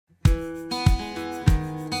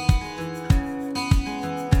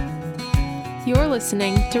You're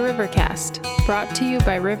listening to Rivercast, brought to you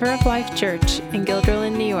by River of Life Church in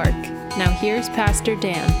Guilderland, New York. Now here's Pastor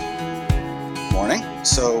Dan. Morning.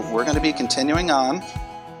 So we're going to be continuing on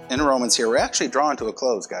in Romans here. We're actually drawing to a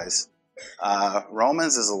close, guys.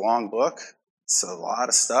 Romans is a long book. It's a lot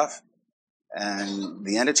of stuff. And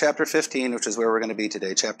the end of chapter 15, which is where we're going to be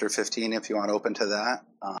today, chapter 15, if you want to open to that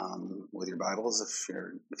with your Bibles,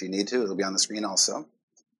 if you need to, it'll be on the screen also.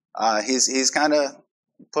 He's kind of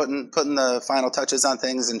putting the final touches on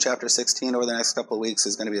things in chapter 16 over the next couple of weeks.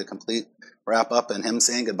 Is going to be a complete wrap up and him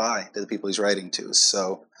saying goodbye to the people he's writing to.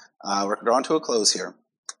 So we're drawing to a close here.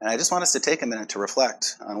 And I just want us to take a minute to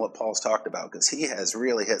reflect on what Paul's talked about, because he has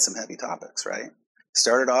really hit some heavy topics, right?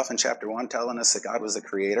 Started off in chapter 1 telling us that God was the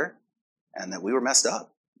creator and that we were messed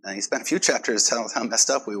up. And he spent a few chapters telling us how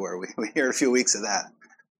messed up we were. We heard a few weeks of that.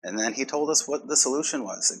 And then he told us what the solution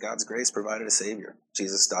was, that God's grace provided a Savior.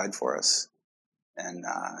 Jesus died for us. And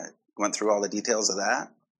went through all the details of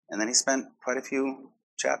that. And then he spent quite a few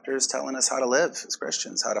chapters telling us how to live as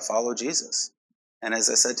Christians, how to follow Jesus. And as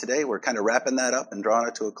I said today, we're kind of wrapping that up and drawing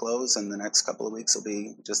it to a close. And the next couple of weeks will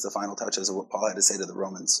be just the final touches of what Paul had to say to the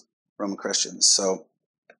Roman Christians. So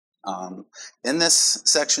in this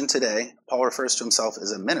section today, Paul refers to himself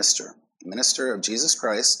as a minister of Jesus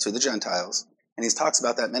Christ to the Gentiles. And he talks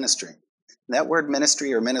about that ministry. And that word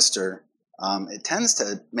ministry or minister, it tends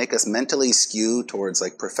to make us mentally skew towards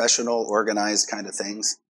like professional, organized kind of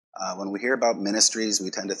things. When we hear about ministries, we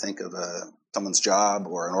tend to think of someone's job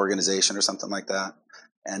or an organization or something like that.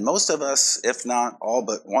 And most of us, if not all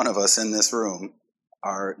but one of us in this room,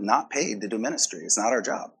 are not paid to do ministry. It's not our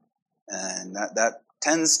job. And that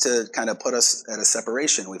tends to kind of put us at a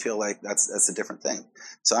separation. We feel like that's a different thing.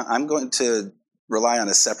 So I'm going to rely on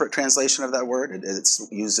a separate translation of that word. It's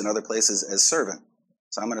used in other places as servant.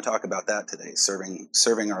 So I'm going to talk about that today,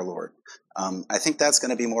 serving our Lord. I think that's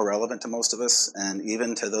going to be more relevant to most of us, and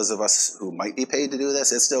even to those of us who might be paid to do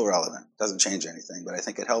this, it's still relevant. It doesn't change anything, but I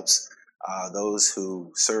think it helps those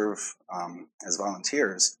who serve as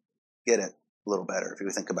volunteers get it a little better, if you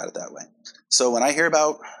think about it that way. So when I hear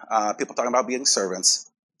about people talking about being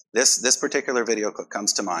servants, this particular video clip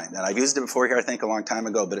comes to mind. And I've used it before here, I think, a long time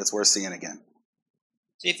ago, but it's worth seeing again.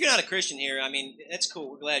 See, if you're not a Christian here, I mean, that's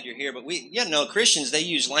cool. We're glad you're here. But Christians, they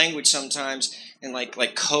use language sometimes in like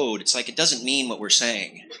code. It's like it doesn't mean what we're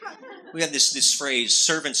saying. We have this phrase,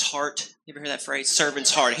 servant's heart. You ever hear that phrase?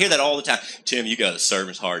 Servant's heart. I hear that all the time. Tim, you got a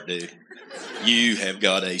servant's heart, dude. You have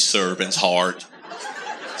got a servant's heart.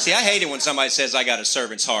 See, I hate it when somebody says I got a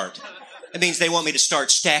servant's heart. It means they want me to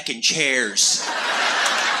start stacking chairs.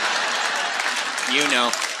 You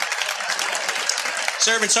know.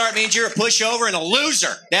 Servant's heart means you're a pushover and a loser.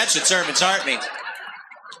 That's what servant's heart means.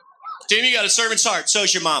 Tim, you got a servant's heart.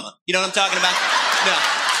 So's your mama. You know what I'm talking about? No.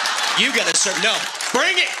 You got a servant. No.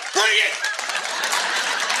 Bring it. Bring it.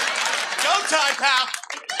 Go time, pal.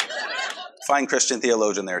 Fine Christian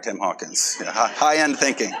theologian there, Tim Hawkins. Yeah, high-end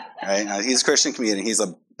thinking. Right? He's a Christian comedian. He's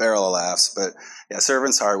a barrel of laughs. But yeah,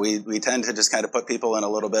 servant's heart. We tend to just kind of put people in a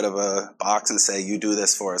little bit of a box and say, you do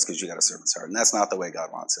this for us because you got a servant's heart. And that's not the way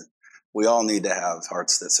God wants it. We all need to have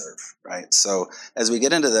hearts that serve, right? So as we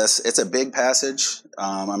get into this, it's a big passage.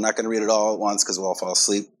 I'm not going to read it all at once because we'll all fall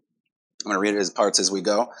asleep. I'm going to read it as parts as we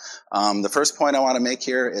go. The first point I want to make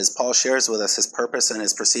here is Paul shares with us his purpose and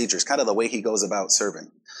his procedures, kind of the way he goes about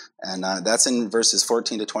serving. And that's in verses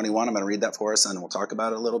 14 to 21. I'm going to read that for us and we'll talk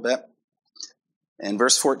about it a little bit. In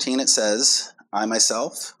verse 14 it says, I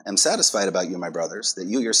myself am satisfied about you, my brothers, that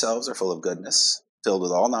you yourselves are full of goodness, filled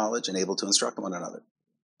with all knowledge and able to instruct one another.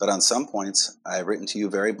 But on some points, I have written to you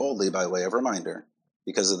very boldly by way of reminder,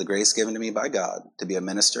 because of the grace given to me by God to be a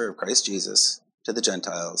minister of Christ Jesus to the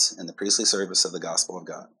Gentiles in the priestly service of the gospel of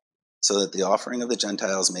God, so that the offering of the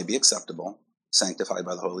Gentiles may be acceptable, sanctified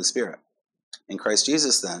by the Holy Spirit. In Christ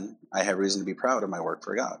Jesus, then, I have reason to be proud of my work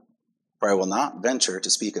for God. For I will not venture to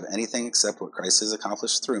speak of anything except what Christ has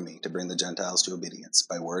accomplished through me to bring the Gentiles to obedience,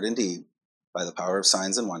 by word and deed, by the power of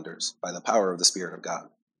signs and wonders, by the power of the Spirit of God.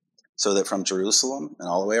 So that from Jerusalem and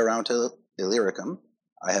all the way around to Illyricum,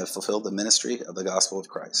 I have fulfilled the ministry of the gospel of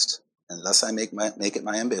Christ. And thus I make it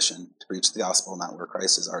my ambition to preach the gospel not where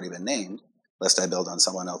Christ has already been named, lest I build on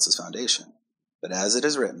someone else's foundation. But as it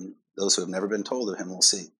is written, those who have never been told of him will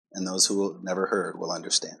see, and those who have never heard will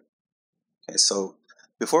understand. Okay, so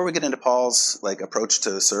before we get into Paul's approach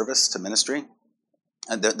to service, to ministry,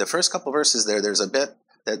 and the first couple verses there's a bit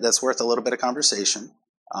that's worth a little bit of conversation.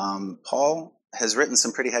 Paul has written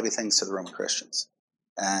some pretty heavy things to the Roman Christians.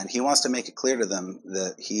 And he wants to make it clear to them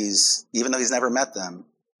that even though he's never met them,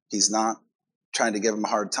 he's not trying to give them a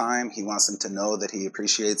hard time. He wants them to know that he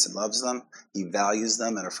appreciates and loves them. He values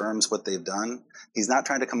them and affirms what they've done. He's not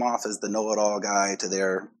trying to come off as the know-it-all guy to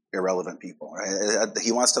their irrelevant people. Right?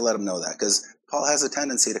 He wants to let them know that, because Paul has a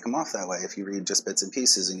tendency to come off that way if you read just bits and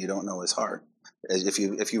pieces and you don't know his heart. If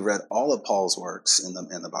you read all of Paul's works in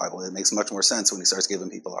the Bible, it makes much more sense when he starts giving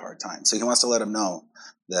people a hard time. So he wants to let them know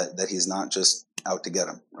that he's not just out to get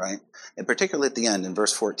them, right? And particularly at the end, in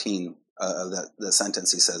verse 14 of the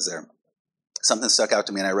sentence he says there, something stuck out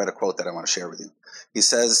to me, and I read a quote that I want to share with you. He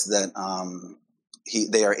says that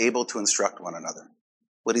they are able to instruct one another.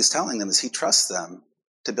 What he's telling them is he trusts them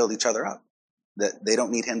to build each other up, that they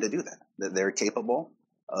don't need him to do that, that they're capable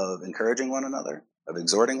of encouraging one another, of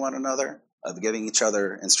exhorting one another, of giving each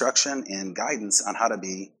other instruction and guidance on how to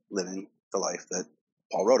be living the life that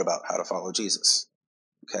Paul wrote about, how to follow Jesus.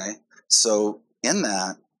 Okay? So in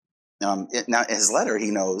that, now his letter, he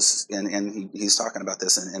knows, and he's talking about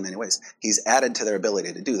this in many ways, he's added to their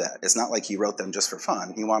ability to do that. It's not like he wrote them just for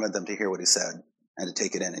fun. He wanted them to hear what he said and to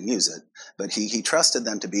take it in and use it. But he trusted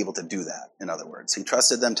them to be able to do that, in other words. He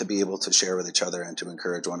trusted them to be able to share with each other and to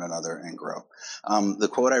encourage one another and grow. The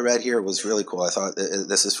quote I read here was really cool. I thought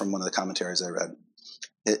this is from one of the commentaries I read.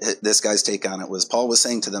 This guy's take on it was, Paul was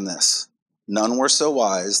saying to them this: none were so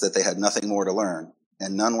wise that they had nothing more to learn,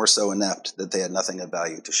 and none were so inept that they had nothing of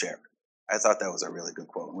value to share. I thought that was a really good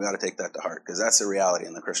quote. We ought to take that to heart, because that's the reality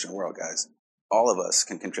in the Christian world, guys. All of us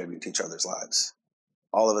can contribute to each other's lives.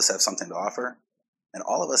 All of us have something to offer, and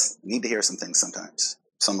all of us need to hear some things sometimes.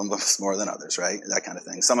 Some of us more than others, right? That kind of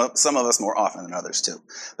thing. Some of us more often than others too.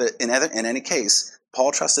 But in any case,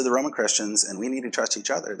 Paul trusted the Roman Christians, and we need to trust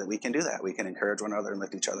each other that we can do that. We can encourage one another and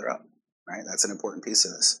lift each other up, right? That's an important piece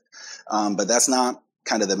of this. But that's not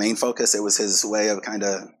kind of the main focus. It was his way of kind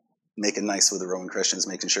of making nice with the Roman Christians,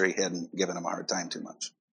 making sure he hadn't given them a hard time too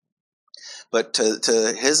much. But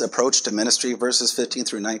to his approach to ministry, verses 15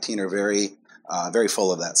 through 19 are very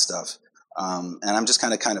full of that stuff. And I'm just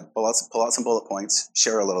kind of pull out some bullet points,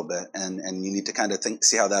 share a little bit, and you need to kind of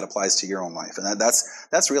see how that applies to your own life. And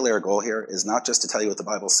that's really our goal here, is not just to tell you what the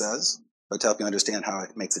Bible says, but to help you understand how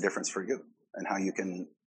it makes a difference for you and how you can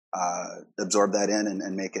absorb that in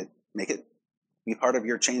and make it be part of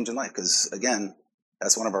your change in life. Because again,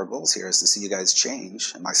 that's one of our goals here, is to see you guys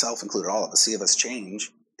change, and myself included, all of us, see us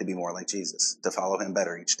change to be more like Jesus, to follow him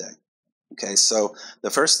better each day. Okay, so the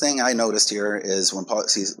first thing I noticed here is when Paul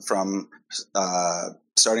sees from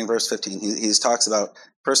starting verse 15, he talks about,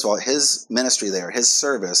 first of all, his ministry there, his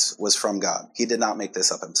service was from God. He did not make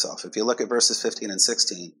this up himself. If you look at verses 15 and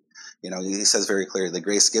 16, he says very clearly, the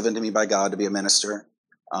grace given to me by God to be a minister,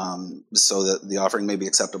 so that the offering may be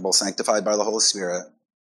acceptable, sanctified by the Holy Spirit,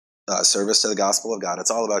 service to the gospel of God.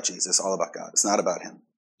 It's all about Jesus, all about God. It's not about him,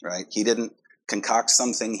 right? He didn't concoct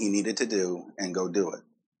something he needed to do and go do it.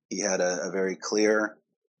 He had a very clear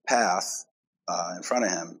path in front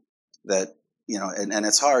of him that, and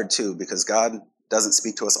it's hard too, because God doesn't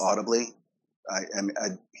speak to us audibly.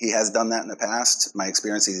 He has done that in the past. My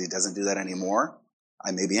experience is he doesn't do that anymore.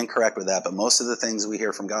 I may be incorrect with that, but most of the things we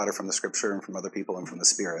hear from God are from the scripture and from other people and from the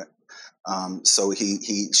Spirit. So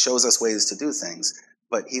he shows us ways to do things,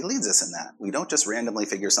 but he leads us in that. We don't just randomly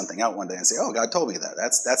figure something out one day and say, oh, God told me that.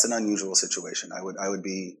 That's an unusual situation. I would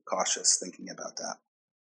be cautious thinking about that.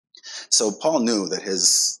 So Paul knew that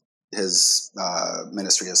his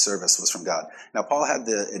ministry, his service was from God. Now, Paul had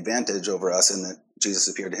the advantage over us in that Jesus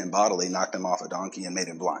appeared to him bodily, knocked him off a donkey, and made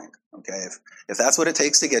him blind. Okay, if that's what it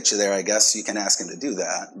takes to get you there, I guess you can ask him to do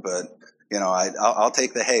that. But I'll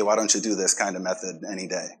take the hey, why don't you do this kind of method any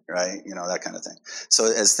day, right? That kind of thing. So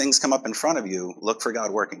as things come up in front of you, look for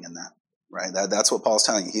God working in that, right? That's what Paul's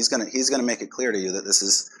telling you. He's gonna make it clear to you that this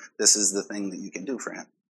is the thing that you can do for him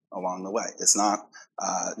along the way. It's not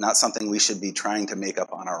something we should be trying to make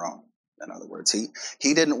up on our own. In other words,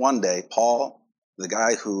 he didn't one day, Paul, the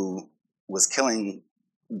guy who was killing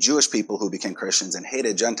Jewish people who became Christians and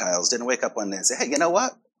hated Gentiles, didn't wake up one day and say, hey, you know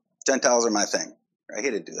what? Gentiles are my thing. Right? He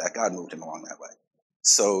didn't do that. God moved him along that way.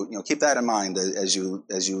 So, keep that in mind as you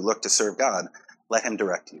look to serve God. Let him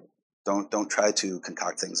direct you. Don't try to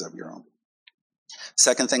concoct things of your own.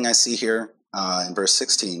 Second thing I see here in verse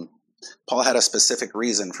 16, Paul had a specific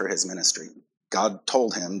reason for his ministry. God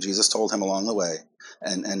told him, Jesus told him along the way,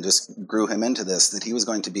 and just grew him into this, that he was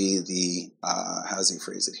going to be the, how does he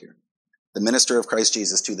phrase it here? The minister of Christ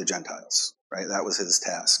Jesus to the Gentiles, right? That was his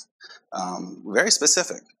task. Very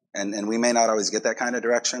specific. And we may not always get that kind of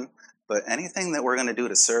direction, but anything that we're going to do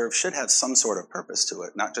to serve should have some sort of purpose to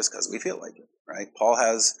it, not just because we feel like it, right? Paul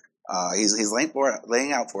has, he's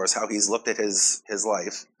laying out for us how he's looked at his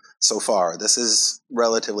life so far. This is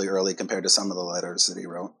relatively early compared to some of the letters that he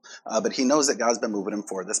wrote, but he knows that God's been moving him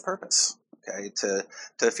for this purpose. Okay,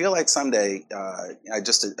 to feel like someday,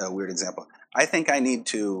 just a weird example. I think I need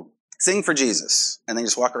to sing for Jesus, and then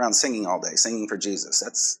just walk around singing all day, singing for Jesus.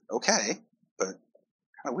 That's okay, but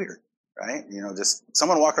kind of weird, right? Just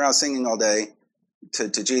someone walking around singing all day to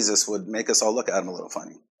Jesus would make us all look at him a little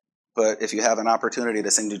funny. But if you have an opportunity to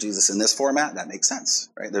sing to Jesus in this format, that makes sense,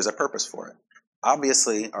 right? There's a purpose for it.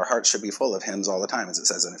 Obviously, our hearts should be full of hymns all the time, as it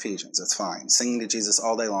says in Ephesians. It's fine. Singing to Jesus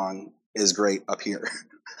all day long is great up here.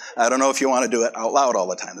 I don't know if you want to do it out loud all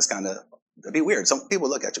the time. That'd be weird. Some people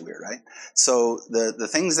look at you weird, right? So the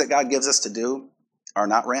things that God gives us to do are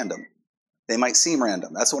not random. They might seem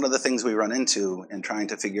random. That's one of the things we run into in trying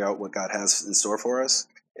to figure out what God has in store for us.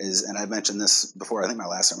 And I've mentioned this before, I think my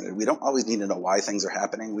last sermon, we don't always need to know why things are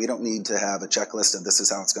happening. We don't need to have a checklist of this is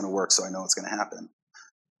how it's going to work so I know it's going to happen.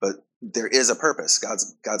 But there is a purpose.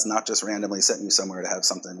 God's not just randomly setting you somewhere to have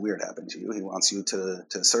something weird happen to you. He wants you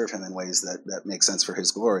to serve him in ways that make sense for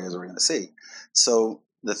his glory, as we're going to see. So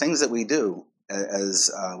the things that we do as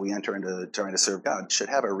we enter into trying to serve God should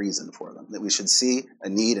have a reason for them, that we should see a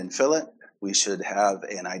need and fill it. We should have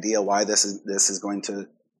an idea why this is going to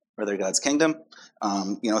further God's kingdom.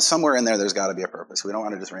 Somewhere in there's got to be a purpose. We don't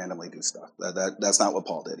want to just randomly do stuff. That's not what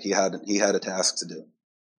Paul did. He had a task to do.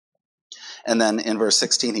 And then in verse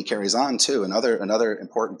 16, he carries on too. Another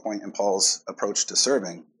important point in Paul's approach to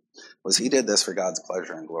serving was he did this for God's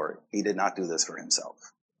pleasure and glory. He did not do this for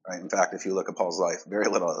himself. Right? In fact, if you look at Paul's life, very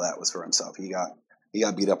little of that was for himself. He got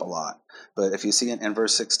beat up a lot. But if you see in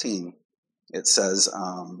verse 16, it says,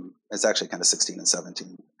 it's actually kind of 16 and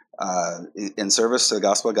 17. In service to the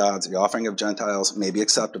gospel of God, the offering of Gentiles may be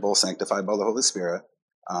acceptable, sanctified by the Holy Spirit.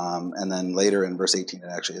 And then later in verse 18, it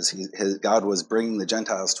actually is God was bringing the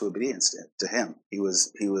Gentiles to obedience to him. He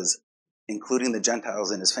was including the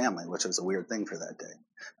Gentiles in his family, which was a weird thing for that day.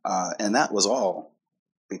 And that was all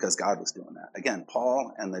because God was doing that. Again,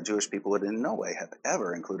 Paul and the Jewish people would in no way have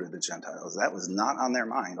ever included the Gentiles. That was not on their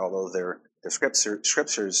mind, although their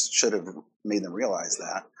scriptures should have made them realize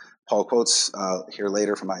that. Paul quotes here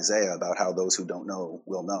later from Isaiah about how those who don't know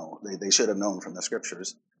will know. They should have known from the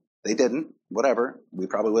scriptures. They didn't. Whatever. We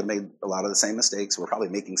probably would have made a lot of the same mistakes. We're probably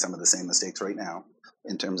making some of the same mistakes right now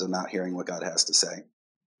in terms of not hearing what God has to say.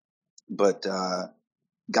 But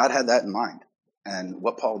God had that in mind. And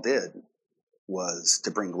what Paul did was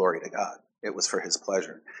to bring glory to God. It was for his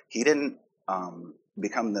pleasure. He didn't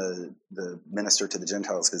become the minister to the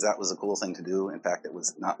Gentiles because that was a cool thing to do. In fact, it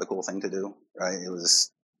was not the cool thing to do, right? It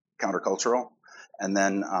was countercultural. And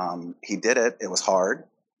then he did it. It was hard.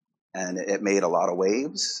 And it made a lot of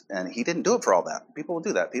waves. And he didn't do it for all that. People will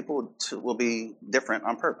do that. People will be different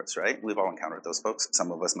on purpose, right? We've all encountered those folks. Some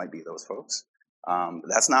of us might be those folks. But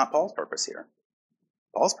that's not Paul's purpose here.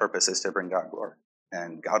 Paul's purpose is to bring God glory.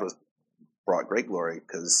 And God brought great glory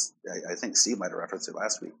because I think Steve might have referenced it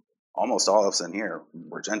last week. Almost all of us in here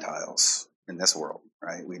were Gentiles in this world,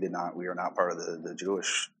 right? We are not part of the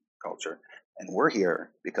Jewish culture. And we're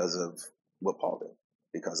here because of what Paul did,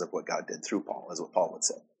 because of what God did through Paul, is what Paul would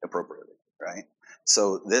say appropriately, right?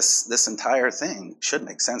 So this entire thing should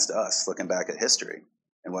make sense to us looking back at history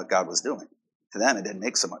and what God was doing. To them, it didn't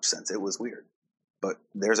make so much sense. It was weird. But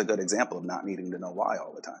there's a good example of not needing to know why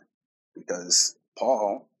all the time. Because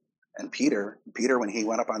Paul and Peter, when he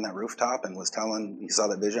went up on that rooftop and he saw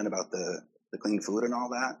that vision about the clean food and all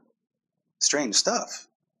that, strange stuff,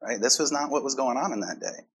 right? This was not what was going on in that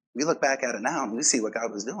day. We look back at it now and we see what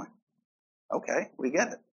God was doing. Okay, we get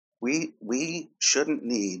it. We shouldn't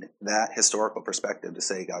need that historical perspective to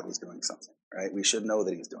say God was doing something, right? We should know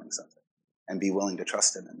that he's doing something and be willing to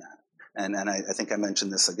trust him in that. And I think I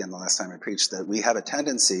mentioned this again the last time I preached, that we have a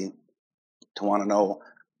tendency to want to know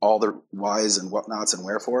all the whys and whatnots and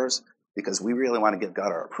wherefores because we really want to give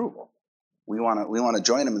God our approval. We want to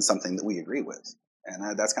join him in something that we agree with.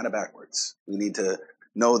 And that's kind of backwards. We need to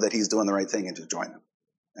know that he's doing the right thing and just join him.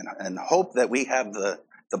 And hope that we have the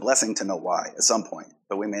blessing to know why at some point,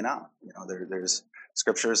 but we may not. There's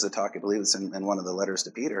scriptures that talk, I believe it's in one of the letters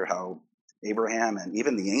to Peter, how Abraham and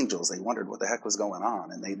even the angels, they wondered what the heck was going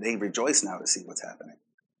on. And they rejoice now to see what's happening,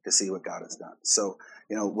 to see what God has done. So,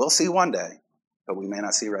 we'll see one day, but we may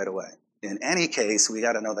not see right away. In any case, we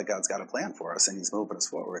got to know that God's got a plan for us and he's moving us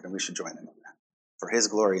forward, and we should join him in that for his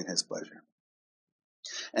glory and his pleasure.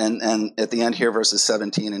 And at the end here, verses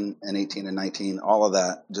 17 and 18 and 19, all of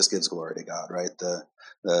that just gives glory to God, right?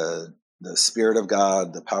 The Spirit of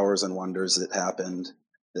God, the powers and wonders that happened,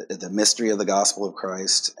 the mystery of the gospel of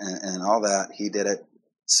Christ, and all that, he did it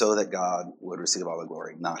so that God would receive all the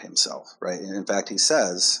glory, not himself, right? And in fact, he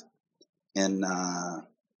says in,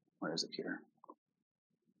 where is it here?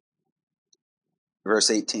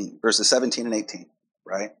 Verses 17 and 18,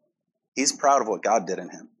 right? He's proud of what God did in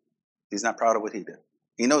him. He's not proud of what he did.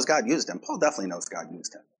 He knows God used him. Paul definitely knows God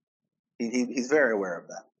used him. He's very aware of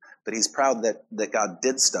that. But he's proud that God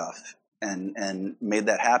did stuff and made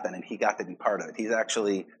that happen, and he got to be part of it. He's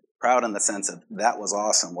actually proud in the sense of, that was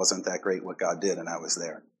awesome. Wasn't that great what God did, and I was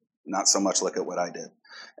there. Not so much look at what I did.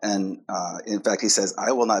 And in fact, he says,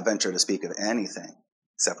 I will not venture to speak of anything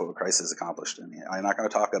except what Christ has accomplished in me. I'm not going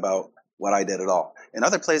to talk about what I did at all. In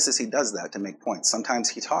other places, he does that to make points. Sometimes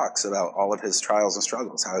he talks about all of his trials and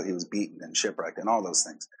struggles, how he was beaten and shipwrecked and all those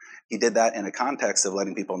things. He did that in a context of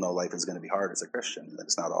letting people know life is going to be hard as a Christian, that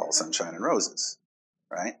it's not all sunshine and roses,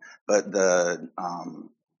 right? But the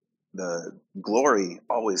glory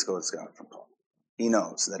always goes to God from Paul. He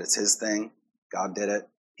knows that it's his thing. God did it.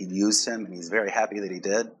 He used him, and he's very happy that he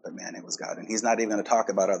did. But man, it was God. And he's not even going to talk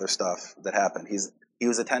about other stuff that happened. He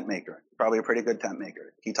was a tent maker, probably a pretty good tent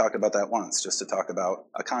maker. He talked about that once, just to talk about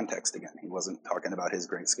a context again. He wasn't talking about his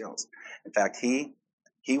great skills. In fact, he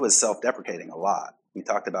was self-deprecating a lot. He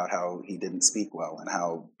talked about how he didn't speak well and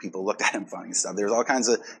how people looked at him funny and stuff. There's all kinds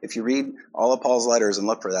of, if you read all of Paul's letters and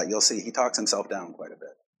look for that, you'll see he talks himself down quite a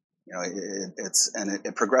bit. You know,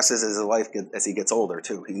 it progresses as he gets older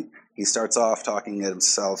too. He starts off talking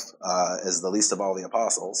himself as the least of all the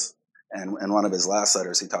apostles, and in one of his last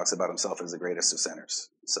letters, he talks about himself as the greatest of sinners.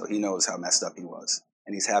 So he knows how messed up he was,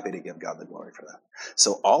 and he's happy to give God the glory for that.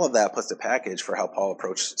 So all of that puts the package for how Paul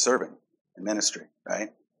approached serving and ministry,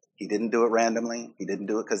 right? He didn't do it randomly. He didn't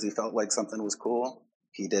do it because he felt like something was cool.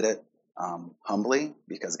 He did it humbly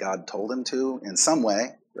because God told him to in some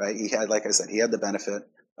way, right? He had, like I said, he had the benefit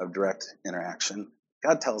of direct interaction.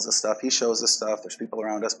 God tells us stuff. He shows us stuff. There's people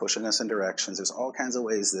around us pushing us in directions. There's all kinds of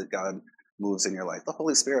ways that God moves in your life. The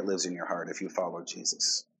Holy Spirit lives in your heart if you follow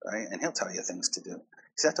Jesus, right? And he'll tell you things to do. You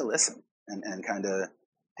just have to listen and kind of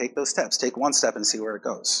take those steps. Take one step and see where it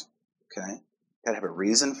goes, okay? Got to have a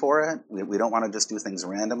reason for it. We don't want to just do things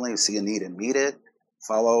randomly. See a need and meet it.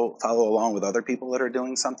 Follow along with other people that are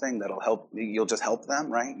doing something that'll help. You'll just help them,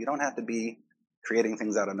 right? You don't have to be creating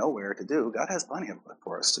things out of nowhere to do. God has plenty of it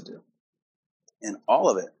for us to do. And all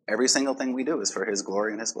of it, every single thing we do is for his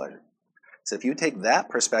glory and his pleasure. So if you take that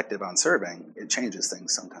perspective on serving, it changes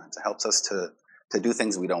things sometimes. It helps us to do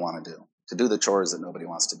things we don't want to do the chores that nobody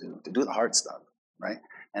wants to do the hard stuff, right?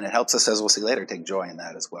 And it helps us, as we'll see later, take joy in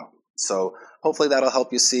that as well. So hopefully that'll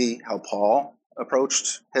help you see how Paul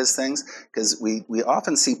approached his things, because we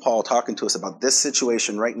often see Paul talking to us about this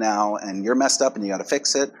situation right now, and you're messed up and you got to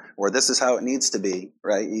fix it, or this is how it needs to be,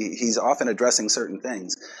 right? He's often addressing certain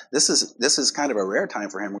things. This is kind of a rare time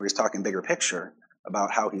for him where he's talking bigger picture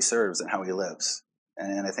about how he serves and how he lives.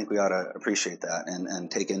 And I think we ought to appreciate that and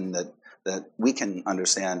take in that we can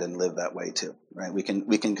understand and live that way too, right? We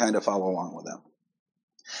can kind of follow along with them.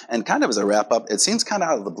 And kind of as a wrap up, it seems kind of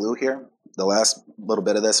out of the blue here, the last little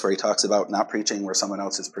bit of this where he talks about not preaching where someone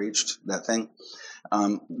else has preached, that thing.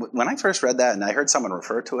 When I first read that and I heard someone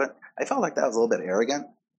refer to it, I felt like that was a little bit arrogant.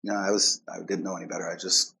 You know, I didn't know any better. I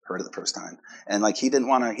just heard it the first time. And like he didn't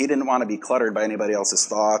want to be cluttered by anybody else's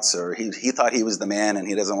thoughts, or he thought he was the man and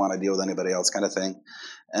he doesn't want to deal with anybody else, kind of thing.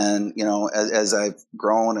 And, you know, as I've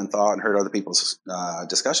grown and thought and heard other people's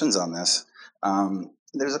discussions on this,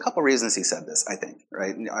 there's a couple reasons he said this, I think,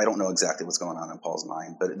 right? I don't know exactly what's going on in Paul's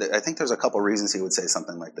mind, but I think there's a couple reasons he would say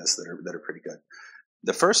something like this that are pretty good.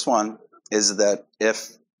 The first one is that if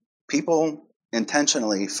people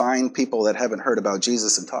intentionally find people that haven't heard about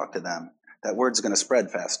Jesus and talk to them, that word's going to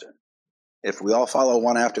spread faster. If we all follow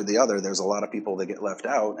one after the other, there's a lot of people that get left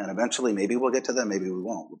out, and eventually maybe we'll get to them, maybe we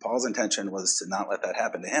won't. But Paul's intention was to not let that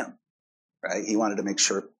happen to him, right? He wanted to make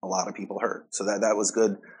sure a lot of people heard. So that was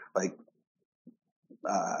good, like,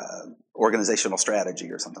 organizational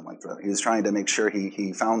strategy or something like that. He was trying to make sure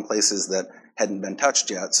he found places that hadn't been touched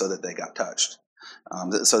yet so that they got touched.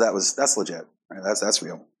 So that's legit, right? That's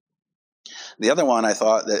real. The other one, I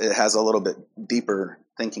thought that it has a little bit deeper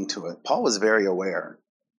thinking to it. Paul was very aware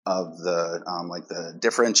of the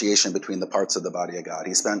differentiation between the parts of the body of God.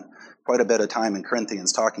 He spent quite a bit of time in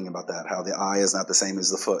Corinthians talking about that, how the eye is not the same as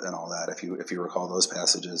the foot and all that, if you recall those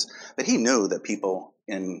passages. But he knew that people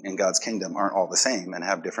in God's kingdom aren't all the same and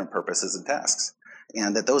have different purposes and tasks,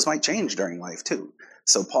 and that those might change during life too.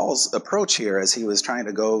 So Paul's approach here, as he was trying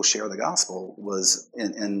to go share the gospel, was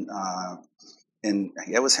in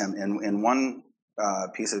one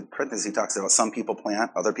piece of Corinthians, he talks about some people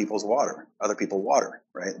plant, other people water,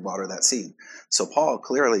 right? Water that seed. So Paul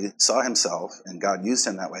clearly saw himself, and God used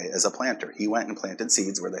him that way, as a planter. He went and planted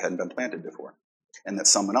seeds where they hadn't been planted before, and that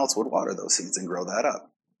someone else would water those seeds and grow that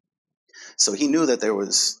up. So he knew that that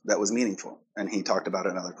was meaningful, and he talked about it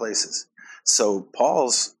in other places. So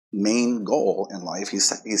Paul's main goal in life,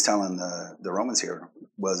 he's telling the Romans here,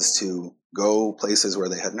 was to go places where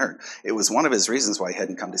they hadn't heard. It was one of his reasons why he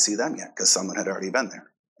hadn't come to see them yet, because someone had already been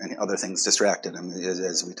there, and other things distracted him,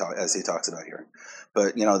 as he talks about here.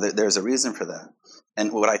 But there's a reason for that.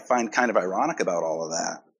 And what I find kind of ironic about all of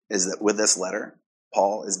that is that with this letter,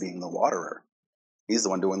 Paul is being the waterer. He's the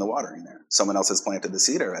one doing the watering there. Someone else has planted the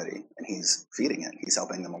seed already, and he's feeding it. He's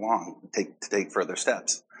helping them along to take further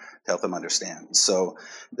steps to help them understand. So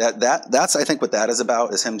that's I think what that is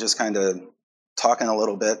about, is him just kind of talking a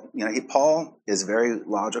little bit. Paul is very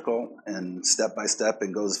logical and step by step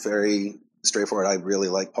and goes very straightforward. I really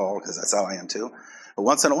like Paul because that's how I am too. But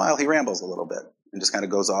once in a while, he rambles a little bit and just kind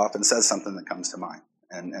of goes off and says something that comes to mind.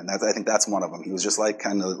 And I think that's one of them. He was just like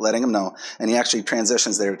kind of letting him know. And he actually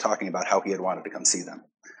transitions there to talking about how he had wanted to come see them.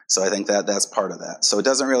 So I think that's part of that. So it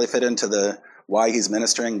doesn't really fit into the why he's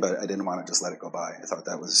ministering, but I didn't want to just let it go by. I thought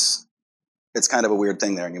it's kind of a weird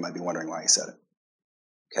thing there, and you might be wondering why he said it.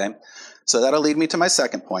 Okay, so that'll lead me to my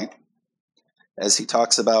second point, as he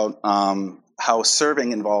talks about how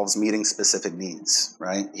serving involves meeting specific needs,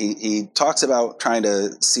 right? He talks about trying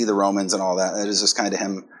to see the Romans and all that. It is just kind of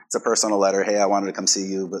him. It's a personal letter. Hey, I wanted to come see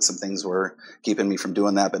you, but some things were keeping me from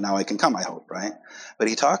doing that, but now I can come, I hope, right? But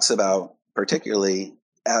he talks about, particularly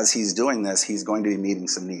as he's doing this, he's going to be meeting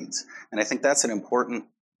some needs. And I think that's an important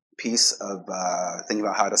piece of thinking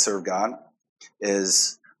about how to serve God,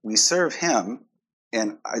 is we serve him,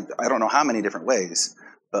 and I don't know how many different ways,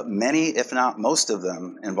 but many, if not most of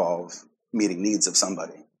them, involve meeting needs of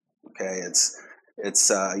somebody. Okay,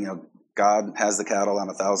 it's God has the cattle on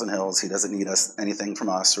 1,000 hills. He doesn't need anything from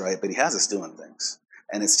us, right? But he has us doing things.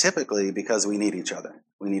 And it's typically because we need each other.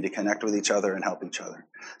 We need to connect with each other and help each other.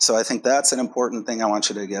 So I think that's an important thing I want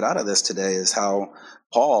you to get out of this today, is how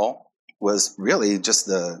Paul was really just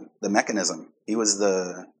the mechanism. He was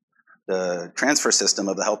the transfer system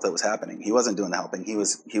of the help that was happening. He wasn't doing the helping. He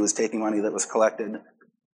was taking money that was collected,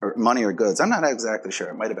 or money or goods. I'm not exactly sure.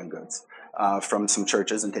 It might have been goods. From some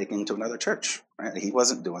churches and taking to another church. Right? He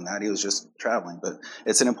wasn't doing that. He was just traveling. But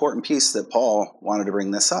it's an important piece that Paul wanted to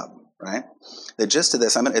bring this up. Right? The gist of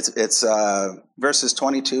this, it's verses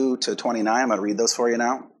 22 to 29. I'm going to read those for you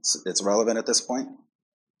now. It's relevant at this point.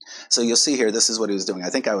 So you'll see here, this is what he was doing. I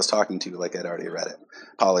think I was talking to you like I'd already read it.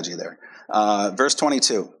 Apology there. Verse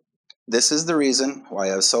 22. This is the reason why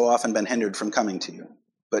I have so often been hindered from coming to you.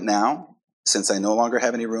 But now, since I no longer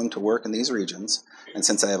have any room to work in these regions, and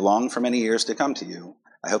since I have longed for many years to come to you,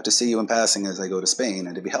 I hope to see you in passing as I go to Spain,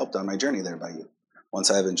 and to be helped on my journey there by you, once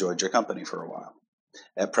I have enjoyed your company for a while.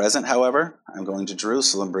 At present, however, I am going to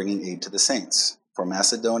Jerusalem, bringing aid to the saints. For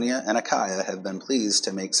Macedonia and Achaia have been pleased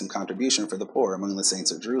to make some contribution for the poor among the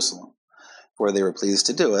saints at Jerusalem. For they were pleased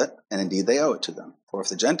to do it, and indeed they owe it to them. For if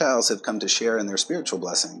the Gentiles have come to share in their spiritual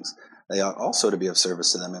blessings, they ought also to be of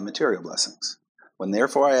service to them in material blessings. When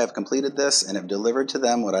therefore I have completed this, and have delivered to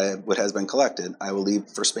them what has been collected, I will leave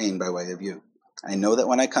for Spain by way of you. I know that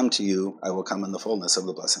when I come to you, I will come in the fullness of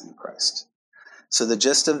the blessing of Christ. So the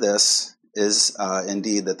gist of this is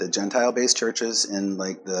indeed that the Gentile-based churches in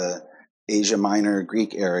like the Asia Minor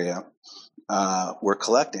Greek area were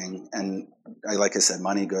collecting, and like I said,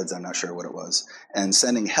 money, goods, I'm not sure what it was, and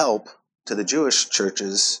sending help to the Jewish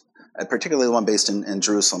churches, particularly the one based in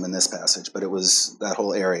Jerusalem in this passage, but it was that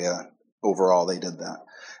whole area. Overall, they did that.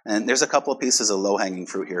 And there's a couple of pieces of low-hanging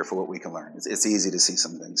fruit here for what we can learn. It's easy to see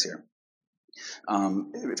some things here.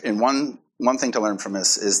 And one thing to learn from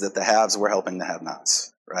this is that the haves were helping the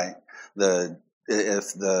have-nots, right?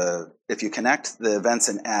 If you connect the events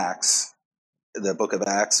in Acts, the book of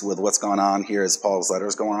Acts, with what's going on here as Paul's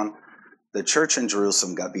letters go on, the church in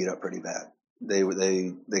Jerusalem got beat up pretty bad. They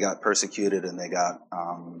got persecuted, and they got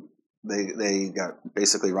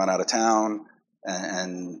basically run out of town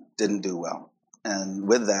and didn't do well. And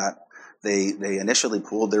with that, they initially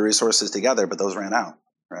pooled their resources together, but those ran out.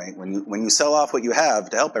 Right? When you sell off what you have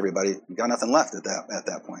to help everybody, you got nothing left at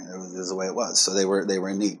that point. It was the way it was. So they were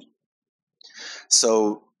in need.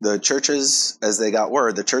 So the churches, as they got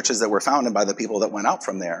word, the churches that were founded by the people that went out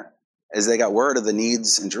from there, as they got word of the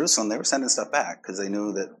needs in Jerusalem, they were sending stuff back because they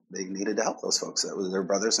knew that they needed to help those folks. That was their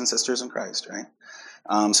brothers and sisters in Christ, right?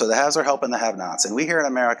 So the haves are helping the have-nots. And we here in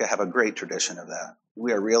America have a great tradition of that.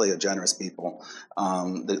 We are really a generous people.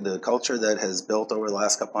 The culture that has built over the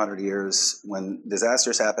last couple hundred years, when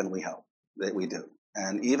disasters happen, we help. That we do.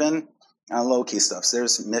 And even on low-key stuff,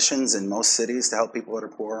 there's missions in most cities to help people that are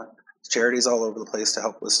poor. Charities all over the place to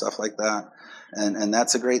help with stuff like that. And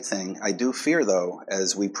that's a great thing. I do fear, though,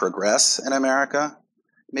 as we progress in America,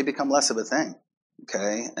 it may become less of a thing.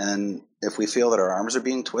 Okay? And if we feel that our arms are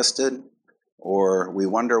being twisted, or we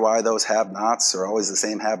wonder why those have-nots are always the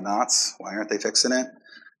same have-nots, why aren't they fixing it?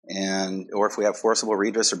 or if we have forcible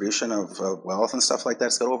redistribution of wealth and stuff like that,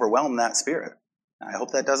 it's going to overwhelm that spirit. I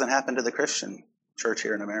hope that doesn't happen to the Christian church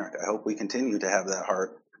here in America. I hope we continue to have that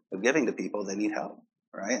heart of giving to people that need help,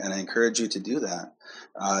 right? And I encourage you to do that.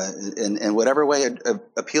 In whatever way it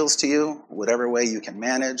appeals to you, whatever way you can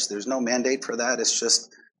manage, there's no mandate for that. It's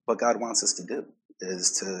just what God wants us to do,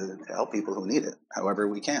 is to help people who need it, however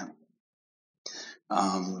we can.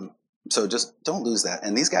 So just don't lose that.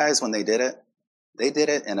 And these guys, when they did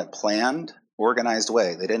it in a planned, organized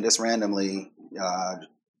way. They didn't just randomly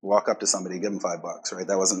walk up to somebody, give them $5, right?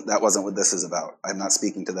 That wasn't what this is about. I'm not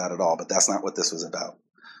speaking to that at all, but that's not what this was about.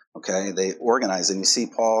 Okay, they organized, and you see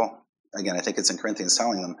Paul again. I think it's in Corinthians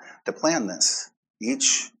telling them to plan this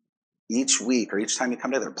each week or each time you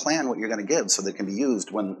come together. Plan what you're going to give so that it can be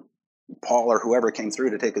used when Paul or whoever came through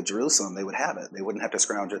to take it to Jerusalem. They would have it. They wouldn't have to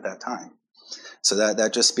scrounge at that time. So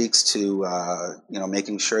that just speaks to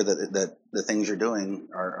making sure that the things you're doing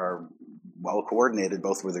are well coordinated,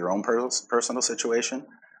 both with your own personal situation,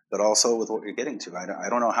 but also with what you're getting to. I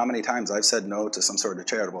don't know how many times I've said no to some sort of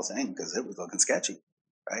charitable thing because it was looking sketchy,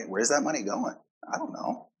 right? Where's that money going? I don't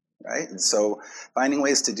know, right? And so finding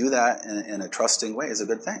ways to do that in a trusting way is a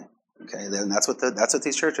good thing. Okay, then that's what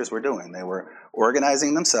these churches were doing. They were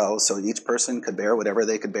organizing themselves so each person could bear whatever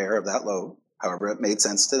they could bear of that load, however it made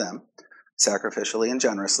sense to them, sacrificially and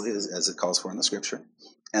generously, as it calls for in the scripture.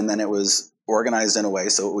 And then it was organized in a way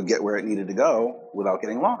so it would get where it needed to go without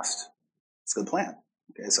getting lost. It's a good plan.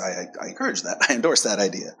 Okay, so I encourage that. I endorse that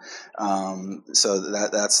idea. So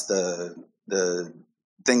that's the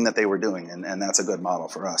thing that they were doing, and that's a good model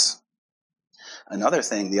for us. Another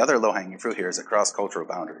thing, the other low-hanging fruit here is across cultural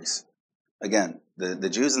boundaries. Again, the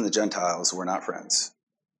Jews and the Gentiles were not friends.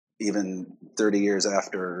 Even 30 years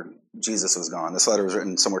after Jesus was gone, this letter was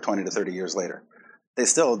written somewhere 20 to 30 years later. They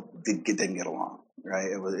still didn't get along,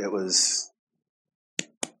 right? It was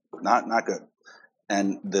not good.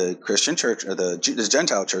 And the Christian church, or the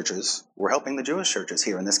Gentile churches, were helping the Jewish churches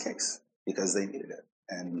here in this case because they needed it.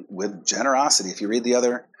 And with generosity, if you read the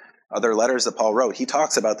other letters that Paul wrote, he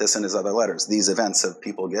talks about this in his other letters, these events of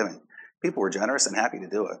people giving. People were generous and happy to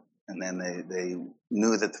do it. And then they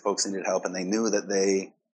knew that the folks needed help, and they knew that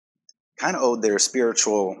they kind of owed their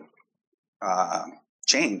spiritual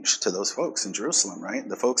change to those folks in Jerusalem, right?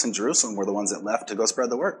 The folks in Jerusalem were the ones that left to go spread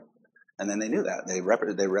the word. And then they knew that. They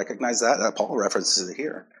recognized that. Paul references it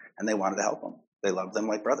here. And they wanted to help them. They loved them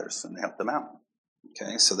like brothers, and they helped them out.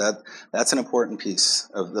 Okay, so that's an important piece.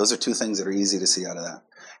 Those are two things that are easy to see out of that.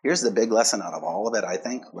 Here's the big lesson out of all of it, I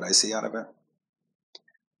think, what I see out of it.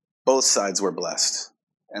 Both sides were blessed.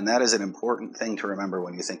 And that is an important thing to remember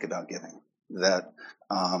when you think about giving. That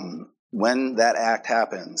when that act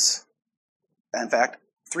happens, in fact,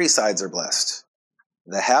 three sides are blessed.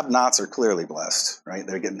 The have-nots are clearly blessed, right?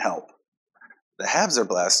 They're getting help. The haves are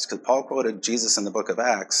blessed because Paul quoted Jesus in the book of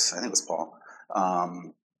Acts, I think it was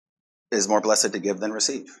Paul, is more blessed to give than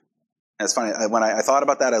receive. And it's funny, when I thought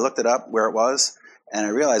about that, I looked it up where it was, and I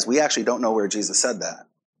realized we actually don't know where Jesus said that.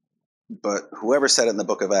 But whoever said it in the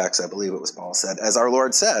book of Acts, I believe it was Paul, said, as our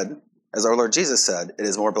Lord Jesus said, it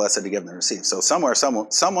is more blessed to give than receive. So someone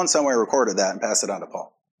somewhere recorded that and passed it on to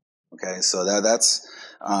Paul. Okay, so that's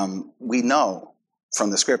we know from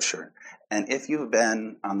the scripture. And if you've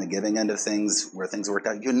been on the giving end of things where things worked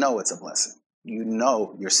out, you know it's a blessing. You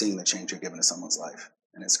know you're seeing the change you're giving to someone's life.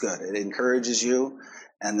 And it's good. It encourages you,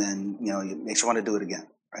 and then it makes you want to do it again,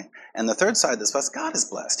 right? And the third side that's blessed, God is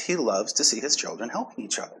blessed. He loves to see his children helping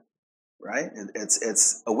each other, right?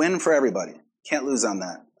 It's a win for everybody. Can't lose on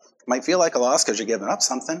that. It might feel like a loss because you're giving up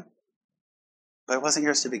something, but it wasn't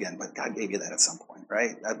yours to begin. But God gave you that at some point,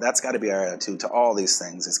 right? That's got to be our attitude to all these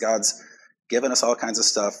things. Is God's given us all kinds of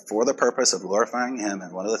stuff for the purpose of glorifying him,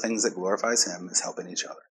 and one of the things that glorifies him is helping each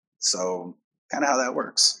other. So kind of how that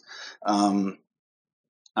works.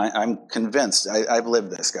 I'm convinced. I've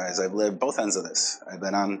lived this, guys. I've lived both ends of this. I've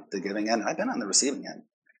been on the giving end. I've been on the receiving end,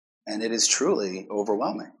 and it is truly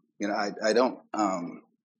overwhelming. I don't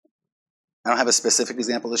have a specific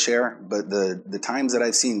example to share, but the times that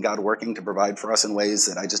I've seen God working to provide for us in ways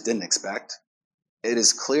that I just didn't expect, it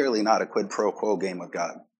is clearly not a quid pro quo game with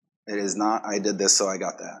God. It is not, I did this, so I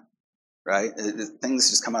got that, right?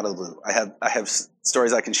 Things just come out of the blue. I have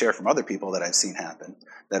stories I can share from other people that I've seen happen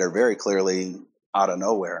that are very clearly out of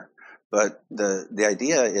nowhere. But the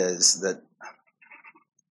idea is that,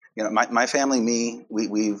 my family,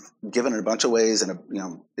 we've given in a bunch of ways, and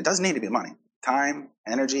it doesn't need to be money. Time,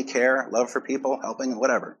 energy, care, love for people, helping,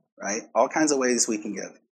 whatever, right? All kinds of ways we can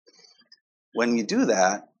give. When you do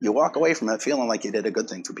that, you walk away from it feeling like you did a good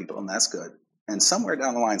thing for people, and that's good. And somewhere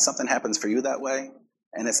down the line, something happens for you that way,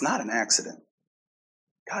 and it's not an accident.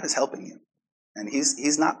 God is helping you. And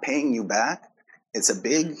he's not paying you back. It's a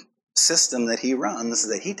big system that he runs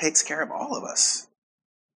that he takes care of all of us.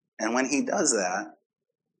 And when he does that,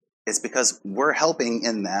 it's because we're helping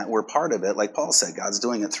in that. We're part of it. Like Paul said, God's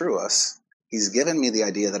doing it through us. He's given me the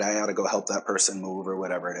idea that I ought to go help that person move or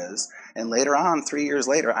whatever it is. And later on, 3 years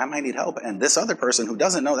later, I might need help. And this other person who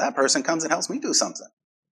doesn't know that person comes and helps me do something.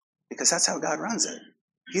 Because that's how God runs it.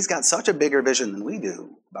 He's got such a bigger vision than we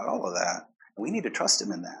do about all of that. And we need to trust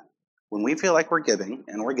him in that. When we feel like we're giving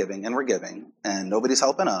and we're giving and we're giving and nobody's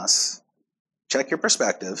helping us, check your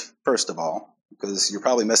perspective, first of all, because you're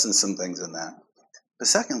probably missing some things in that. But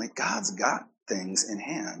secondly, God's got things in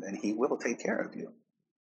hand and he will take care of you.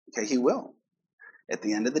 Okay, he will. At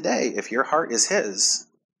the end of the day, if your heart is his,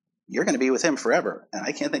 you're going to be with him forever. And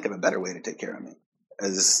I can't think of a better way to take care of me.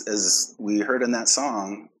 As we heard in that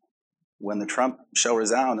song, when the trump shall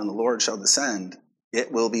resound and the Lord shall descend,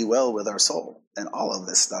 it will be well with our soul. And all of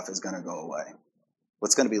this stuff is going to go away.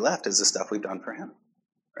 What's going to be left is the stuff we've done for him,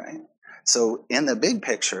 right? So in the big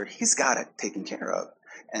picture, he's got it taken care of.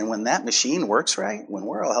 And when that machine works right, when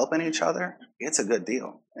we're all helping each other, it's a good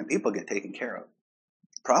deal. And people get taken care of.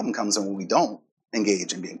 The problem comes when we don't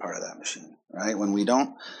engage in being part of that machine, right? When we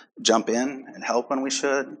don't jump in and help when we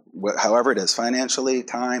should, however it is, financially,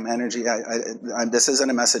 time, energy. This isn't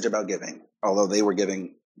a message about giving, although they were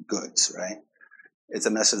giving goods, right? It's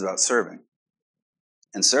a message about serving.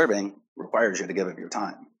 And serving requires you to give of your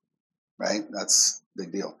time, right? That's the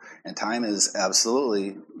big deal. And time is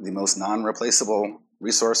absolutely the most non-replaceable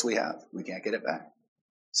resource we have. We can't get it back.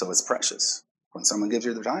 So it's precious. When someone gives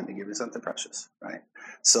you their time, they give you something precious, right?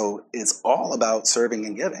 So it's all about serving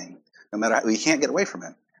and giving. No matter how, we can't get away from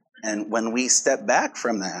it. And when we step back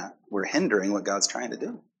from that, we're hindering what God's trying to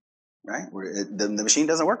do, right? The machine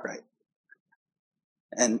doesn't work right.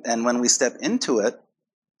 And when we step into it,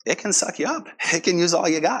 it can suck you up. It can use all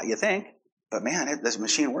you got, you think. But man, this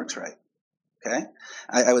machine works right, okay?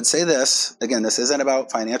 I would say this, again, this isn't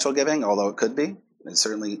about financial giving, although it could be. It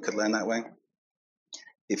certainly could land that way.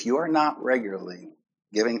 If you are not regularly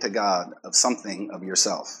giving to God of something of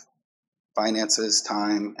yourself, finances,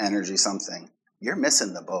 time, energy, something, you're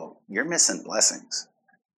missing the boat. You're missing blessings.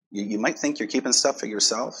 You might think you're keeping stuff for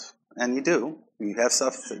yourself, and you do. You have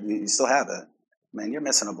stuff, you still have it. Man, you're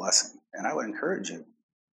missing a blessing. And I would encourage you,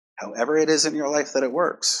 however it is in your life that it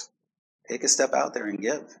works, take a step out there and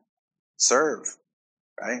give. Serve,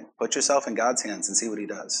 right? Put yourself in God's hands and see what he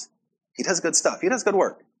does. He does good stuff. He does good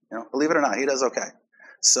work. Believe it or not, he does okay.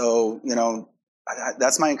 So,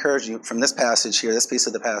 that's my encouragement from this passage here, this piece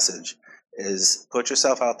of the passage, is put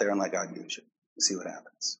yourself out there and let God use you. See what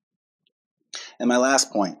happens. And my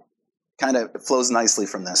last point kind of flows nicely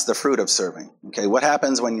from this, the fruit of serving. Okay, what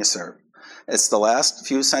happens when you serve? It's the last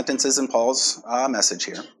few sentences in Paul's message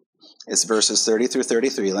here. It's verses 30 through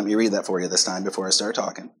 33. Let me read that for you this time before I start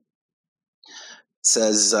talking. It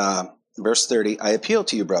says, verse 30, I appeal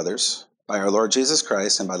to you, brothers, by our Lord Jesus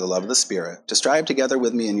Christ and by the love of the Spirit, to strive together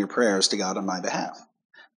with me in your prayers to God on my behalf,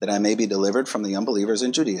 that I may be delivered from the unbelievers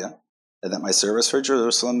in Judea, and that my service for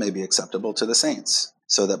Jerusalem may be acceptable to the saints,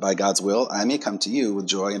 so that by God's will I may come to you with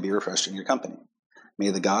joy and be refreshed in your company.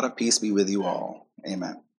 May the God of peace be with you all.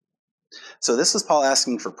 Amen. So this is Paul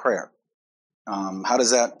asking for prayer. How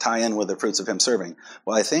does that tie in with the fruits of him serving?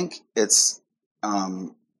 Well, I think it's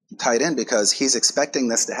tied in because he's expecting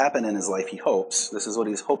this to happen in his life. He hopes. This is what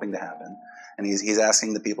he's hoping to happen. And he's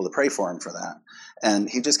asking the people to pray for him for that. And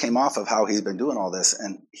he just came off of how he's been doing all this.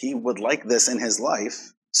 And he would like this in his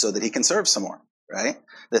life so that he can serve some more, right?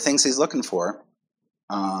 The things he's looking for.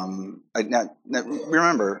 Now,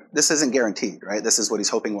 remember, this isn't guaranteed, right? This is what he's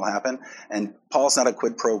hoping will happen. And Paul's not a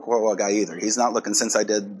quid pro quo guy either. He's not looking, since I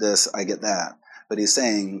did this, I get that. But he's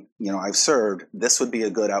saying, I've served. This would be a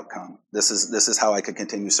good outcome. This is how I could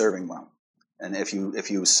continue serving well. And if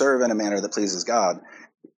you serve in a manner that pleases God,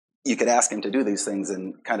 you could ask him to do these things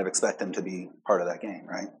and kind of expect him to be part of that game,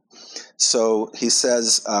 right? So he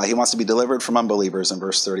says he wants to be delivered from unbelievers in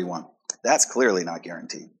verse 31. That's clearly not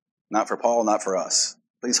guaranteed. Not for Paul, not for us.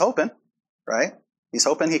 But he's hoping, right? He's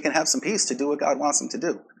hoping he can have some peace to do what God wants him to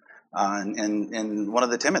do. And one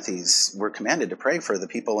of the Timothys, we're commanded to pray for the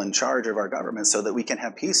people in charge of our government so that we can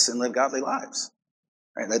have peace and live godly lives.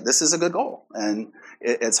 Right? This is a good goal. And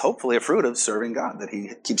it's hopefully a fruit of serving God, that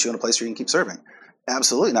he keeps you in a place where you can keep serving.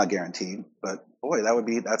 Absolutely not guaranteed, but boy,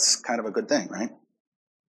 that's kind of a good thing, right?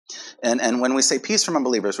 And when we say peace from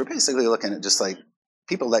unbelievers, we're basically looking at just like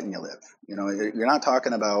people letting you live. You're not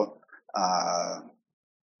talking about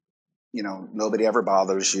nobody ever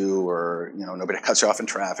bothers you, or, nobody cuts you off in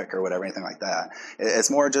traffic or whatever, anything like that.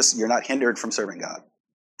 It's more just you're not hindered from serving God.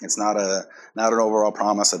 It's not an overall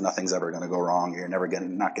promise that nothing's ever going to go wrong. You're never going to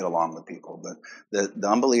not get along with people. But the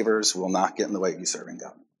unbelievers will not get in the way of you serving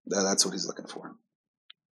God. That's what he's looking for.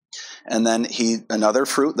 And then another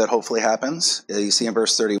fruit that hopefully happens, you see in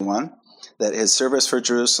verse 31, that his service for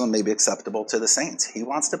Jerusalem may be acceptable to the saints. He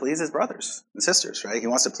wants to please his brothers and sisters, right? He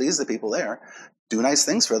wants to please the people there, do nice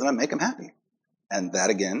things for them, and make them happy. And that,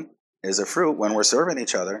 again, is a fruit when we're serving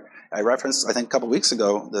each other. I referenced, I think a couple weeks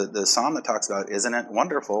ago, the psalm that talks about, isn't it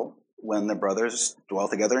wonderful when the brothers dwell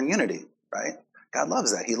together in unity, right? God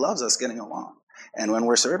loves that. He loves us getting along. And when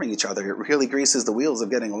we're serving each other, it really greases the wheels of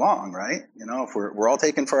getting along, right? If we're all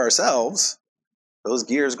taking for ourselves, those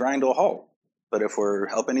gears grind to a halt. But if we're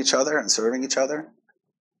helping each other and serving each other,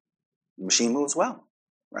 the machine moves well,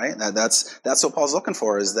 right? That's what Paul's looking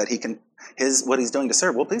for, is that what he's doing to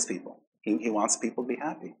serve will please people. He wants people to be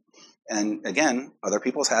happy. And again, other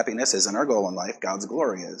people's happiness isn't our goal in life. God's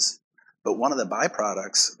glory is. But one of the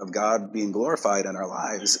byproducts of God being glorified in our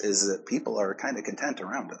lives is that people are kind of content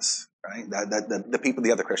around us, right?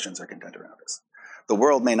 The other Christians are content around us. The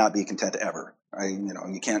world may not be content ever, right?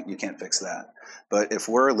 You can't fix that. But if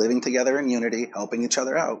we're living together in unity, helping each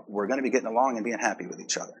other out, we're going to be getting along and being happy with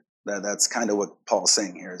each other. That's kind of what Paul's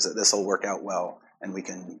saying here, is that this will work out well and we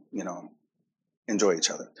can, enjoy each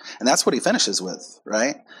other. And that's what he finishes with,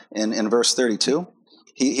 right? In verse 32,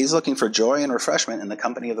 he's looking for joy and refreshment in the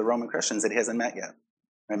company of the Roman Christians that he hasn't met yet.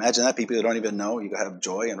 Imagine that, people who don't even know, you can have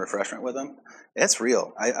joy and refreshment with them. It's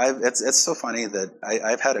real. It's so funny that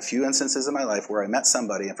I've had a few instances in my life where I met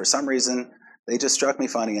somebody, and for some reason, they just struck me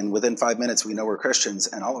funny, and within 5 minutes, we know we're Christians,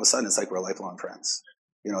 and all of a sudden, it's like we're lifelong friends.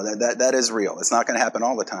 That is real. It's not going to happen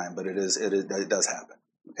all the time, but it does happen.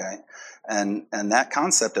 Okay, and that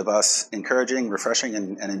concept of us encouraging, refreshing,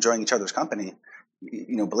 and enjoying each other's company,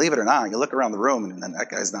 believe it or not, you look around the room and that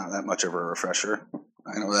guy's not that much of a refresher.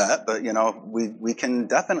 I know that, but we can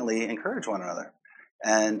definitely encourage one another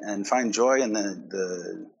and find joy in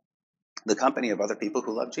the company of other people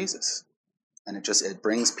who love Jesus, and it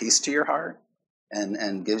brings peace to your heart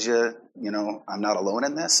and gives you I'm not alone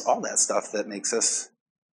in this, all that stuff that makes us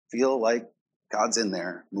feel like God's in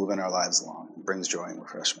there moving our lives along. It brings joy and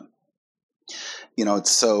refreshment.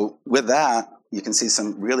 So with that, you can see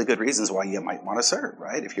some really good reasons why you might want to serve,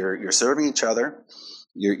 right? If you're serving each other,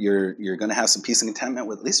 you're going to have some peace and contentment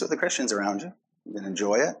with, at least with the Christians around you. You're going to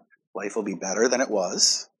enjoy it. Life will be better than it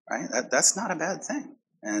was, right? That's not a bad thing.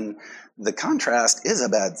 And the contrast is a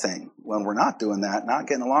bad thing. When we're not doing that, not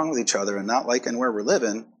getting along with each other and not liking where we're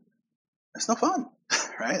living, it's no fun,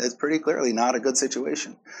 right? It's pretty clearly not a good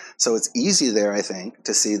situation. So it's easy there, I think,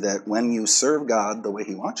 to see that when you serve God the way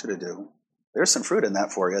he wants you to do, there's some fruit in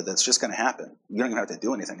that for you that's just going to happen. You don't even have to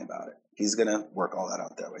do anything about it. He's going to work all that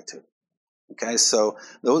out that way too. Okay, so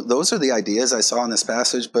those are the ideas I saw in this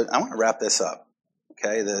passage, but I want to wrap this up.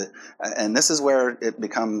 Okay, and this is where it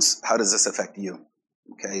becomes, how does this affect you?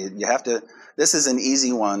 Okay, this is an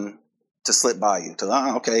easy one to slip by you,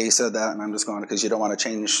 okay, he said that, and I'm just going, because you don't want to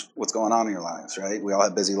change what's going on in your lives, right? We all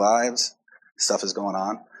have busy lives, stuff is going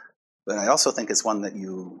on, but I also think it's one that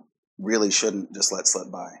you really shouldn't just let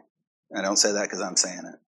slip by. And I don't say that because I'm saying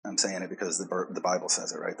it. I'm saying it because the Bible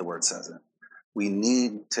says it, right? The Word says it. We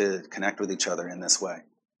need to connect with each other in this way,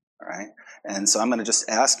 all right? And so I'm going to just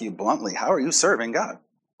ask you bluntly, how are you serving God?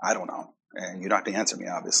 I don't know, and you don't have to answer me,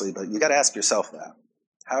 obviously, but you got to ask yourself that.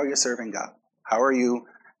 How are you serving God? How are you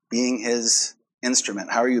being his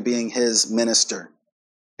instrument? How are you being his minister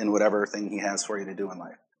in whatever thing he has for you to do in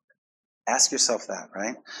life? Ask yourself that,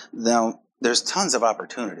 right? Now, there's tons of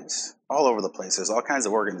opportunities all over the place. There's all kinds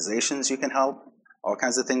of organizations you can help, all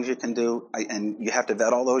kinds of things you can do, and you have to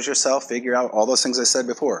vet all those yourself, figure out all those things I said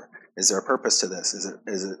before. Is there a purpose to this?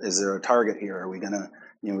 Is there a target here? Are we gonna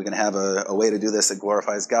have a way to do this that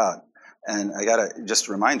glorifies God? And I gotta just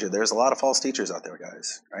remind you, there's a lot of false teachers out there,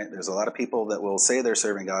 guys, right? There's a lot of people that will say they're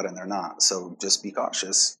serving God and they're not. So just be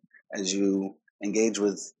cautious as you engage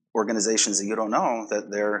with organizations that you don't know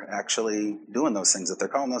that they're actually doing those things, that they're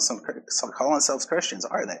calling themselves Christians.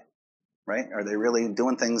 Are they, right? Are they really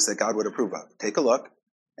doing things that God would approve of? Take a look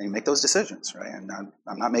and you make those decisions, right? And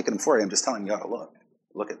I'm not making them for you. I'm just telling you how to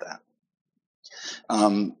look at that.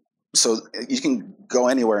 So you can go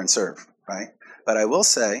anywhere and serve, right? But I will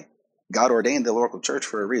say, God ordained the local church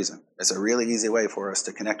for a reason. It's a really easy way for us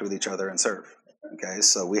to connect with each other and serve. Okay,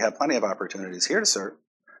 so we have plenty of opportunities here to serve.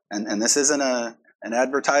 And this isn't an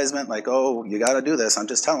advertisement like, oh, you got to do this. I'm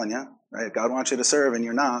just telling you, right? If God wants you to serve and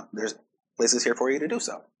you're not, there's places here for you to do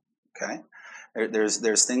so. Okay,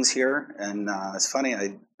 There's things here, and it's funny.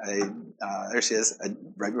 There she is.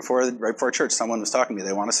 Right before church, someone was talking to me.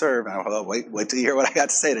 They want to serve, and I thought, wait till you hear what I got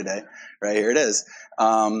to say today. Right here it is.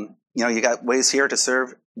 You got ways here to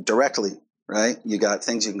serve directly. Right, you got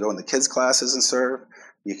things you can go in the kids' classes and serve.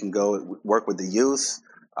 You can go work with the youth.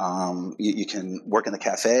 You can work in the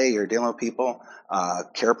cafe. You're dealing with people.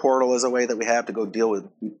 Care Portal is a way that we have to go deal with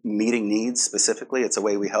meeting needs specifically. It's a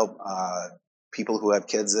way we help people who have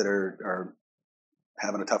kids that are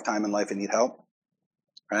having a tough time in life and need help.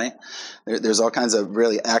 Right? There's all kinds of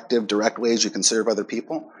really active, direct ways you can serve other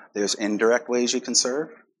people. There's indirect ways you can serve.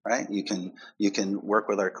 Right? You can work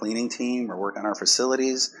with our cleaning team or work on our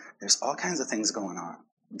facilities. There's all kinds of things going on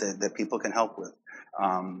that people can help with.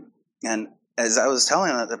 And as I was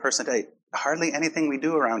telling the person today, hardly anything we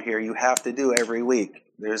do around here you have to do every week.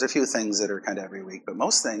 There's a few things that are kind of every week, but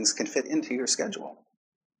most things can fit into your schedule.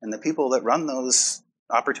 And the people that run those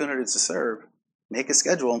opportunities to serve make a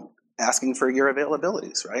schedule asking for your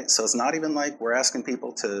availabilities, right? So it's not even like we're asking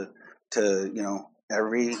people to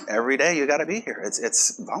every day you got to be here.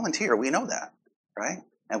 It's volunteer. We know that, right?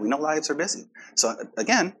 And we know lives are busy. So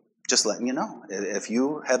again, just letting you know, if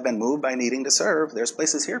you have been moved by needing to serve, there's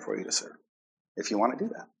places here for you to serve if you want to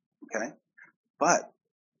do that, okay? But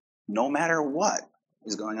no matter what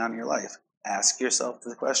is going on in your life, ask yourself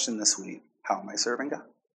the question this week, how am I serving God?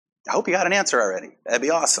 I hope you got an answer already. That'd be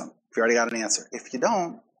awesome if you already got an answer. If you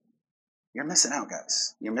don't, you're missing out,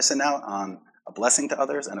 guys. You're missing out on a blessing to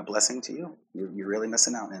others and a blessing to you. You're really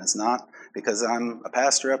missing out. And it's not because I'm a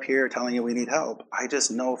pastor up here telling you we need help. I just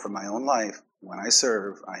know from my own life, when I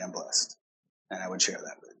serve, I am blessed. And I would share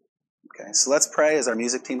that with you. Okay, so let's pray as our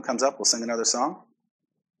music team comes up. We'll sing another song.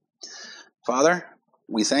 Father,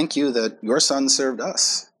 we thank you that your son served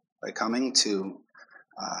us by coming to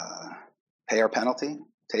pay our penalty,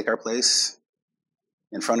 take our place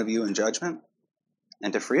in front of you in judgment,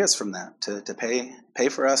 and to free us from that, to pay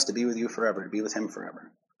for us to be with you forever, to be with him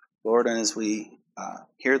forever. Lord, and as we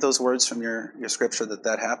hear those words from your scripture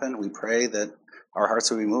that happened, we pray that our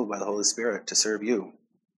hearts will be moved by the Holy Spirit to serve you.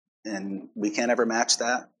 And we can't ever match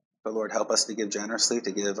that, but Lord, help us to give generously,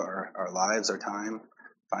 to give our lives, our time,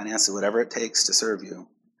 finances, whatever it takes to serve you.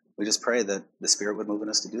 We just pray that the Spirit would move in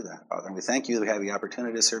us to do that, Father. And we thank you that we have the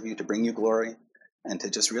opportunity to serve you, to bring you glory, and to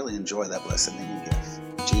just really enjoy that blessing that you give.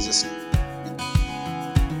 In Jesus' name.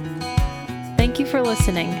 Thank you for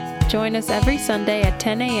listening. Join us every Sunday at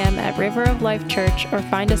 10 a.m. at River of Life Church, or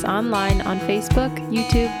find us online on Facebook,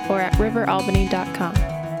 YouTube, or at riveralbany.com.